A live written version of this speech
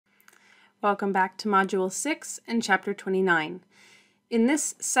Welcome back to Module 6 and Chapter 29. In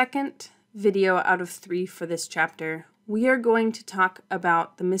this second video out of 3 for this chapter, we are going to talk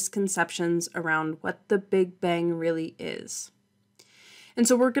about the misconceptions around what the Big Bang really is. And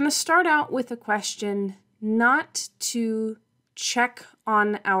so we're going to start out with a question not to check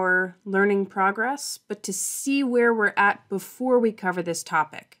on our learning progress, but to see where we're at before we cover this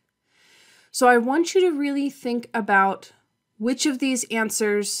topic. So I want you to really think about which of these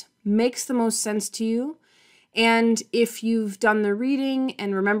answers makes the most sense to you. And if you've done the reading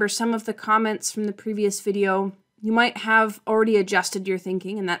and remember some of the comments from the previous video, you might have already adjusted your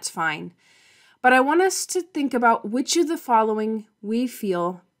thinking, and that's fine. But I want us to think about which of the following we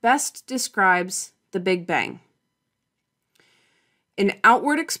feel best describes the Big Bang. An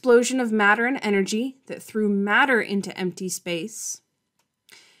outward explosion of matter and energy that threw matter into empty space.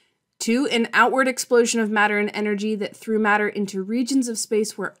 2, an outward explosion of matter and energy that threw matter into regions of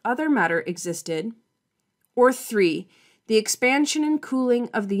space where other matter existed. Or 3, the expansion and cooling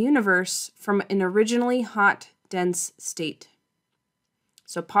of the universe from an originally hot, dense state.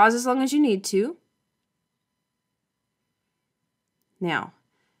 So pause as long as you need to. Now,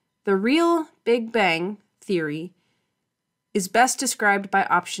 the real Big Bang theory is best described by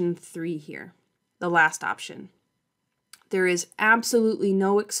option 3 here, the last option. There is absolutely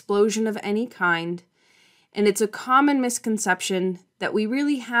no explosion of any kind, and it's a common misconception that we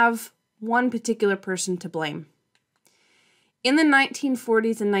really have one particular person to blame. In the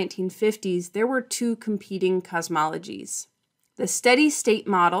 1940s and 1950s, there were 2 competing cosmologies. The steady state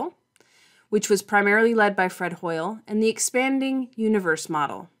model, which was primarily led by Fred Hoyle, and the expanding universe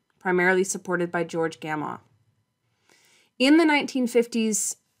model, primarily supported by George Gamow. In the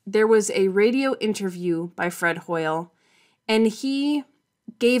 1950s, there was a radio interview by Fred Hoyle, and he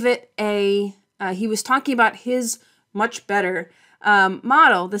gave it he was talking about his much better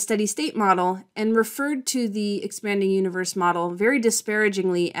model, the steady state model, and referred to the expanding universe model very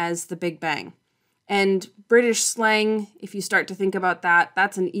disparagingly as the Big Bang. And British slang, if you start to think about that,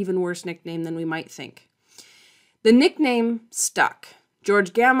 that's an even worse nickname than we might think. The nickname stuck.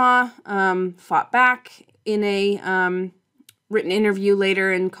 George Gamow fought back in a written interview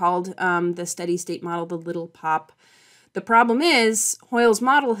later and called the steady state model the little pop. The problem is, Hoyle's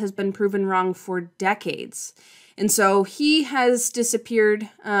model has been proven wrong for decades. And so he has disappeared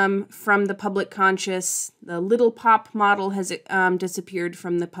from the public conscious. The little pop model has disappeared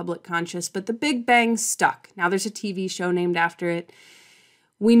from the public conscious, but the Big Bang stuck. Now there's a TV show named after it.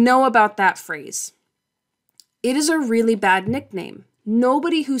 We know about that phrase. It is a really bad nickname.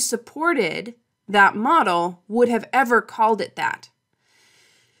 Nobody who supported that model would have ever called it that.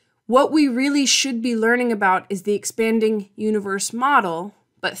 What we really should be learning about is the expanding universe model,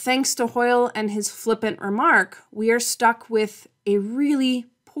 but thanks to Hoyle and his flippant remark, we are stuck with a really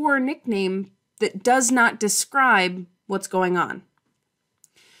poor nickname that does not describe what's going on.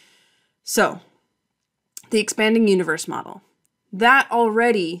 So, the expanding universe model. That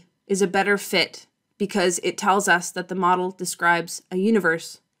already is a better fit because it tells us that the model describes a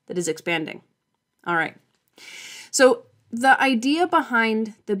universe that is expanding. All right. So, the idea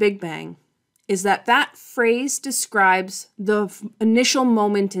behind the Big Bang is that that phrase describes the initial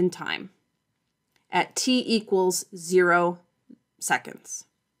moment in time at t equals 0 seconds.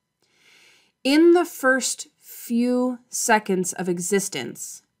 In the first few seconds of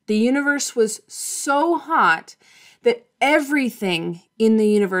existence, the universe was so hot that everything in the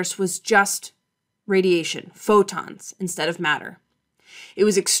universe was just radiation, photons, instead of matter. It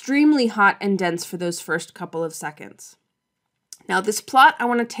was extremely hot and dense for those first couple of seconds. Now, this plot I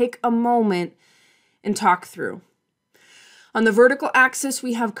want to take a moment and talk through. On the vertical axis,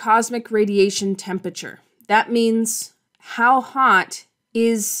 we have cosmic radiation temperature. That means how hot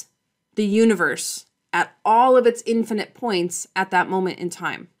is the universe at all of its infinite points at that moment in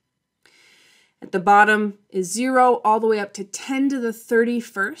time. At the bottom is 0 all the way up to 10 to the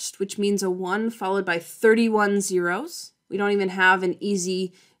 31st, which means a 1 followed by 31 zeros. We don't even have an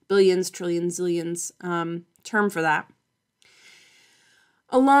easy billions, trillions, zillions term for that.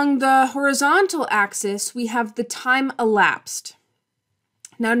 Along the horizontal axis, we have the time elapsed.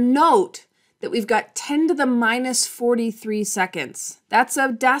 Now note that we've got 10 to the minus 43 seconds. That's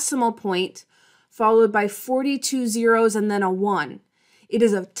a decimal point followed by 42 zeros and then a 1. It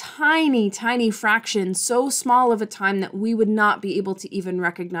is a tiny, tiny fraction, so small of a time that we would not be able to even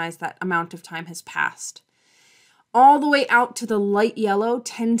recognize that amount of time has passed. All the way out to the light yellow,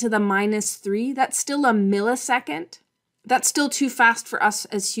 10 to the minus 3, that's still a millisecond. That's still too fast for us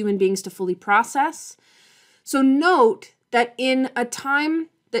as human beings to fully process. So note that in a time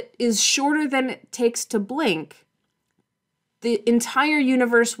that is shorter than it takes to blink, the entire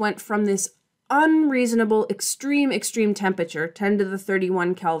universe went from this unreasonable, extreme temperature, 10 to the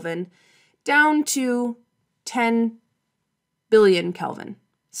 31 Kelvin, down to 10 billion Kelvin.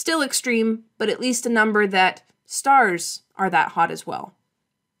 Still extreme, but at least a number that stars are that hot as well.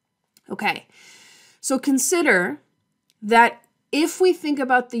 Okay, so consider that if we think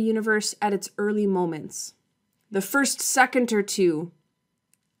about the universe at its early moments, the first second or two,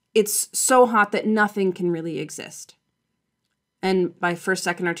 it's so hot that nothing can really exist. And by first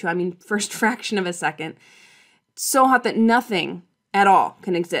second or two, I mean first fraction of a second. So hot that nothing at all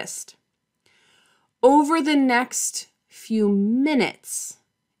can exist. Over the next few minutes,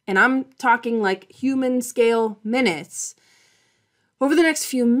 and I'm talking like human scale minutes, over the next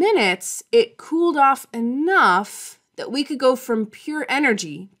few minutes, it cooled off enough that we could go from pure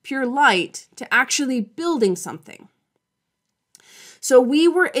energy, pure light, to actually building something. So we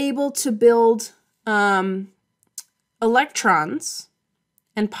were able to build electrons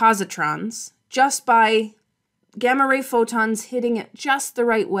and positrons just by gamma ray photons hitting it just the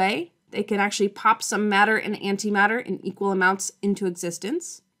right way. They can actually pop some matter and antimatter in equal amounts into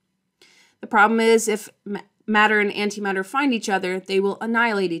existence. The problem is if matter and antimatter find each other, they will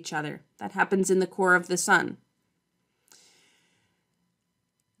annihilate each other. That happens in the core of the sun.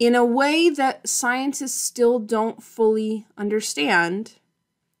 In a way that scientists still don't fully understand,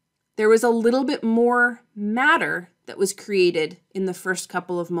 there was a little bit more matter that was created in the first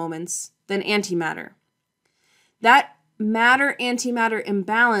couple of moments than antimatter. That matter-antimatter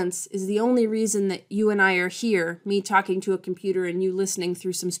imbalance is the only reason that you and I are here, me talking to a computer and you listening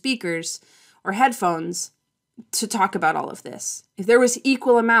through some speakers or headphones, to talk about all of this. If there was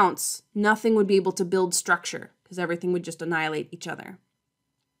equal amounts, nothing would be able to build structure because everything would just annihilate each other.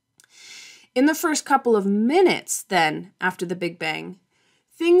 In the first couple of minutes then, after the Big Bang,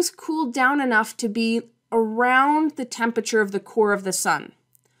 things cooled down enough to be around the temperature of the core of the sun.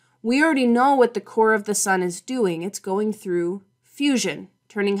 We already know what the core of the sun is doing. It's going through fusion,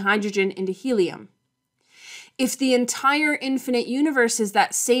 turning hydrogen into helium. If the entire infinite universe is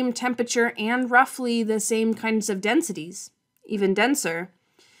that same temperature and roughly the same kinds of densities, even denser,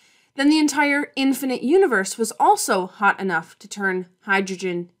 then the entire infinite universe was also hot enough to turn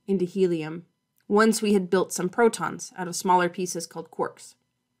hydrogen into helium once we had built some protons out of smaller pieces called quarks.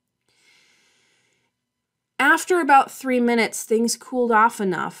 After about 3 minutes, things cooled off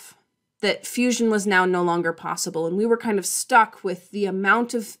enough that fusion was now no longer possible, and we were kind of stuck with the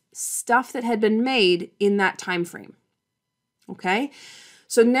amount of stuff that had been made in that time frame. Okay?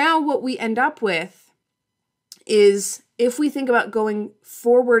 So now what we end up with is, if we think about going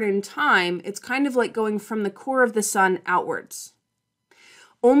forward in time, it's kind of like going from the core of the sun outwards.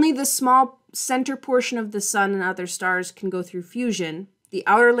 Only the small center portion of the sun and other stars can go through fusion. The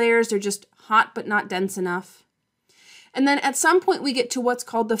outer layers are just hot but not dense enough. And then at some point we get to what's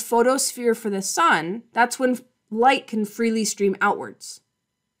called the photosphere for the sun. That's when light can freely stream outwards.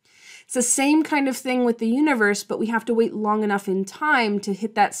 It's the same kind of thing with the universe, but we have to wait long enough in time to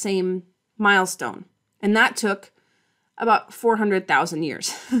hit that same milestone. And that took about 400,000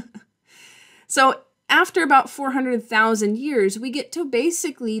 years. So after about 400,000 years, we get to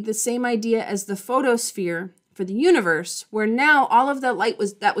basically the same idea as the photosphere for the universe, where now all of that light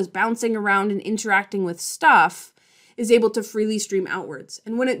that was bouncing around and interacting with stuff is able to freely stream outwards.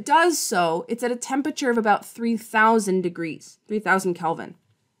 And when it does so, it's at a temperature of about 3,000 degrees, 3,000 Kelvin.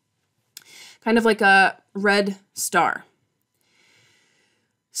 Kind of like a red star.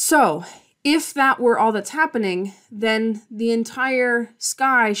 So, if that were all that's happening, then the entire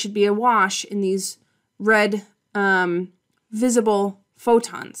sky should be awash in these red visible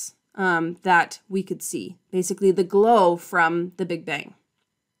photons that we could see. Basically the glow from the Big Bang.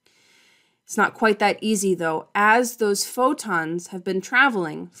 It's not quite that easy though, as those photons have been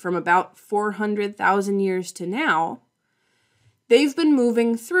traveling from about 400,000 years to now. They've been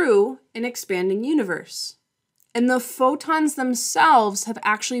moving through an expanding universe. And the photons themselves have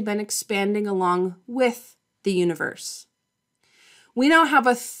actually been expanding along with the universe. We now have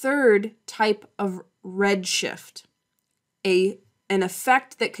a third type of redshift, an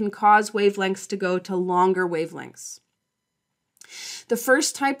effect that can cause wavelengths to go to longer wavelengths. The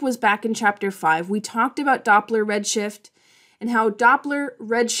first type was back in chapter 5. We talked about Doppler redshift and how Doppler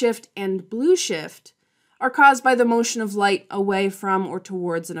redshift and blue shift are caused by the motion of light away from or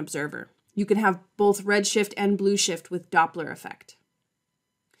towards an observer. You can have both redshift and blue shift with Doppler effect.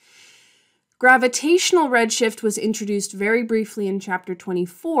 Gravitational redshift was introduced very briefly in chapter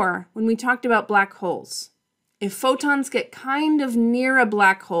 24 when we talked about black holes. If photons get kind of near a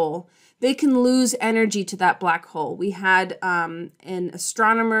black hole, they can lose energy to that black hole. We had an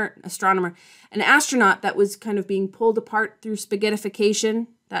astronaut that was kind of being pulled apart through spaghettification,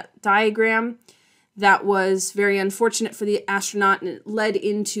 that diagram. That was very unfortunate for the astronaut, and it led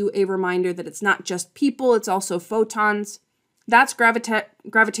into a reminder that it's not just people, it's also photons. That's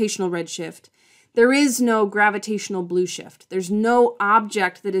gravitational redshift. There is no gravitational blue shift. There's no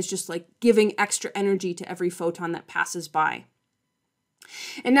object that is just like giving extra energy to every photon that passes by.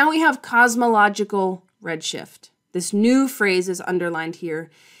 And now we have cosmological redshift. This new phrase is underlined here.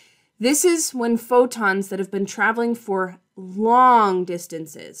 This is when photons that have been traveling for long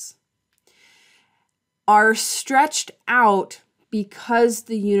distances are stretched out because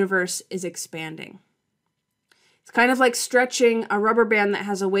the universe is expanding. It's kind of like stretching a rubber band that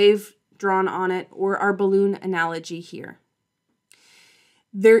has a wave drawn on it, or our balloon analogy here.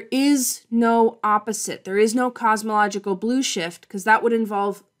 There is no opposite. There is no cosmological blue shift, because that would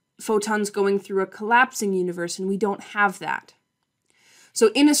involve photons going through a collapsing universe, and we don't have that. So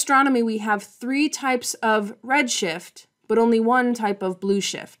in astronomy, we have 3 types of redshift, but only 1 type of blue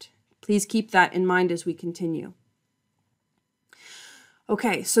shift. Please keep that in mind as we continue.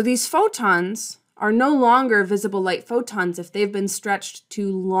 Okay, so these photons are no longer visible light photons if they've been stretched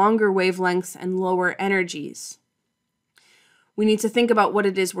to longer wavelengths and lower energies. We need to think about what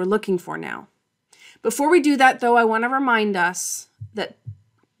it is we're looking for now. Before we do that, though, I want to remind us that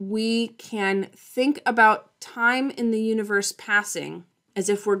we can think about time in the universe passing as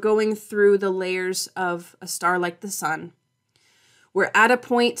if we're going through the layers of a star like the sun. We're at a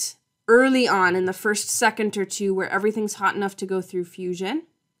point early on in the first second or two where everything's hot enough to go through fusion.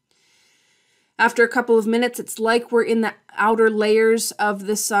 After a couple of minutes, it's like we're in the outer layers of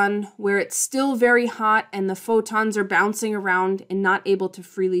the sun where it's still very hot and the photons are bouncing around and not able to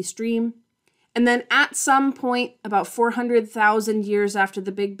freely stream. And then at some point, about 400,000 years after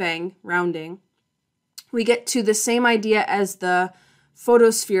the Big Bang, rounding, we get to the same idea as the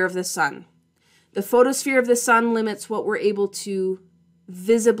photosphere of the sun. The photosphere of the sun limits what we're able to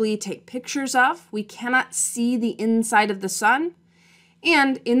visibly take pictures of. We cannot see the inside of the sun.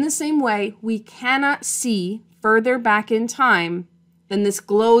 And in the same way, we cannot see further back in time than this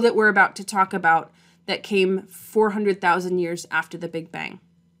glow that we're about to talk about that came 400,000 years after the Big Bang.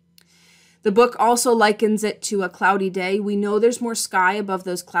 The book also likens it to a cloudy day. We know there's more sky above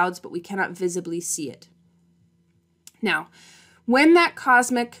those clouds, but we cannot visibly see it. Now, when that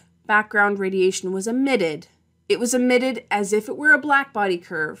cosmic background radiation was emitted, it was emitted as if it were a blackbody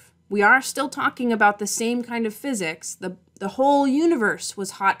curve. We are still talking about the same kind of physics. The whole universe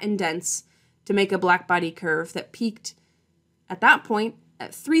was hot and dense to make a blackbody curve that peaked at that point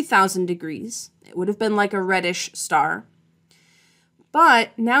at 3,000 degrees. It would have been like a reddish star.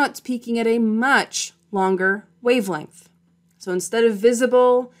 But now it's peaking at a much longer wavelength. So instead of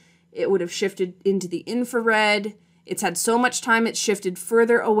visible, it would have shifted into the infrared. It's had so much time, it's shifted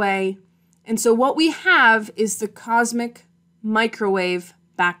further away. And so what we have is the cosmic microwave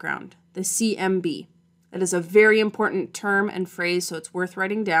background, the CMB. That is a very important term and phrase, so it's worth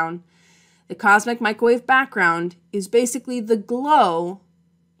writing down. The cosmic microwave background is basically the glow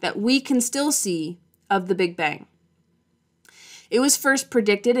that we can still see of the Big Bang. It was first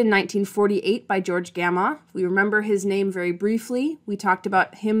predicted in 1948 by George Gamow. We remember his name very briefly. We talked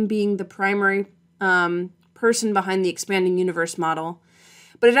about him being the primary person behind the expanding universe model.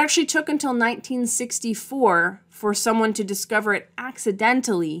 But it actually took until 1964 for someone to discover it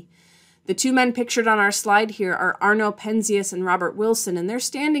accidentally. The 2 men pictured on our slide here are Arno Penzias and Robert Wilson, and they're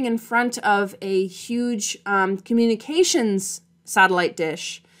standing in front of a huge communications satellite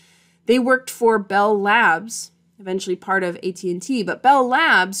dish. They worked for Bell Labs, eventually part of AT&T, but Bell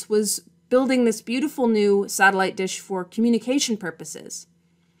Labs was building this beautiful new satellite dish for communication purposes.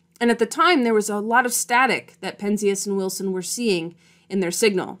 And at the time, there was a lot of static that Penzias and Wilson were seeing in their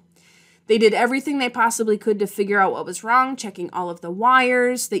signal. They did everything they possibly could to figure out what was wrong, checking all of the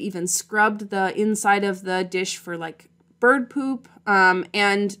wires. They even scrubbed the inside of the dish for like bird poop,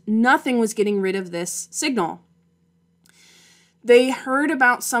 and nothing was getting rid of this signal. They heard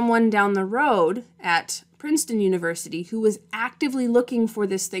about someone down the road at Princeton University who was actively looking for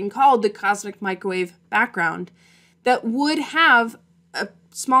this thing called the cosmic microwave background that would have a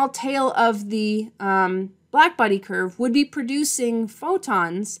small tail of the blackbody curve would be producing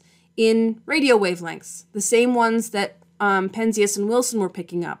photons in radio wavelengths, the same ones that Penzias and Wilson were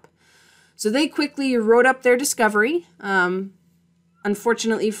picking up. So they quickly wrote up their discovery,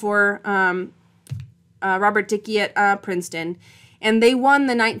 unfortunately for Robert Dicke at Princeton, and they won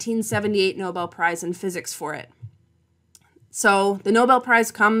the 1978 Nobel Prize in Physics for it. So the Nobel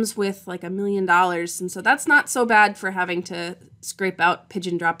Prize comes with like $1 million, and so that's not so bad for having to scrape out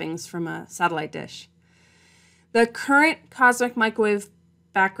pigeon droppings from a satellite dish. The current cosmic microwave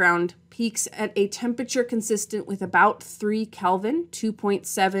background peaks at a temperature consistent with about 3 Kelvin,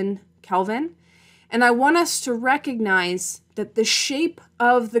 2.7 Kelvin. And I want us to recognize that the shape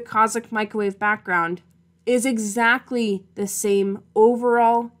of the cosmic microwave background is exactly the same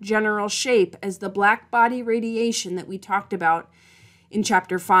overall general shape as the black body radiation that we talked about in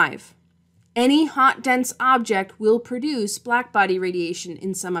Chapter 5. Any hot, dense object will produce black body radiation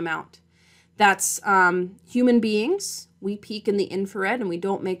in some amount. That's human beings. We peak in the infrared and we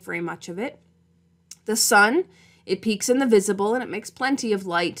don't make very much of it. The sun, it peaks in the visible and it makes plenty of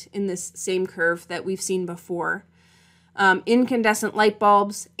light in this same curve that we've seen before. Incandescent light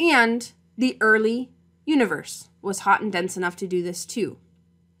bulbs and the early universe was hot and dense enough to do this too.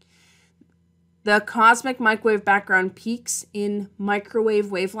 The cosmic microwave background peaks in microwave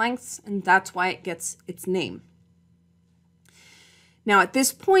wavelengths, and that's why it gets its name. Now at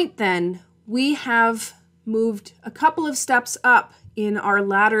this point then, we have moved a couple of steps up in our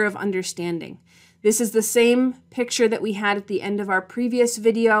ladder of understanding. This is the same picture that we had at the end of our previous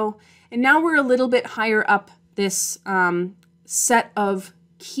video, and now we're a little bit higher up this set of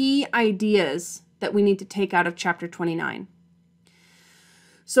key ideas that we need to take out of Chapter 29.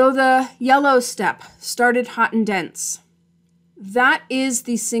 So the yellow step, started hot and dense. That is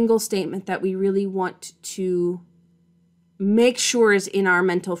the single statement that we really want to make sure is in our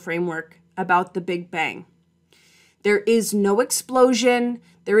mental framework about the Big Bang. There is no explosion.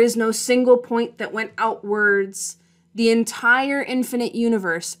 There is no single point that went outwards. The entire infinite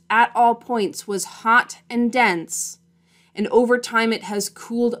universe at all points was hot and dense, and over time it has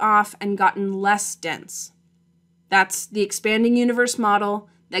cooled off and gotten less dense. That's the expanding universe model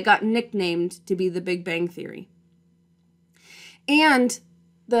that got nicknamed to be the Big Bang Theory. And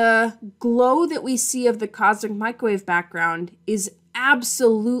the glow that we see of the cosmic microwave background is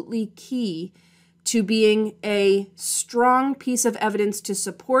absolutely key to being a strong piece of evidence to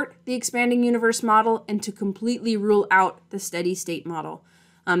support the expanding universe model and to completely rule out the steady state model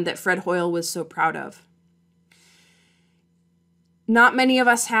that Fred Hoyle was so proud of. Not many of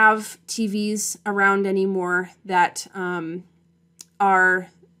us have TVs around anymore that are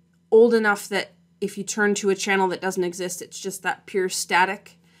old enough that if you turn to a channel that doesn't exist, it's just that pure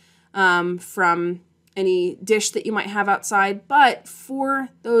static from any dish that you might have outside. But for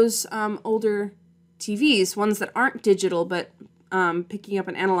those older TVs, ones that aren't digital but picking up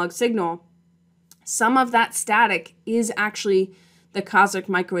an analog signal, some of that static is actually the cosmic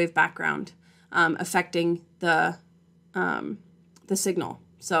microwave background affecting the signal.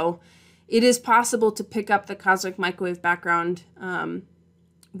 So it is possible to pick up the cosmic microwave background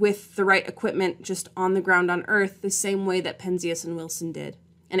with the right equipment just on the ground on Earth, the same way that Penzias and Wilson did.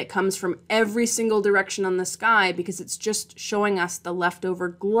 And it comes from every single direction on the sky because it's just showing us the leftover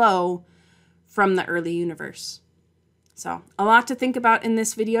glow from the early universe. So a lot to think about in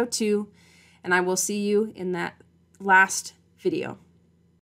this video too, and I will see you in that last video.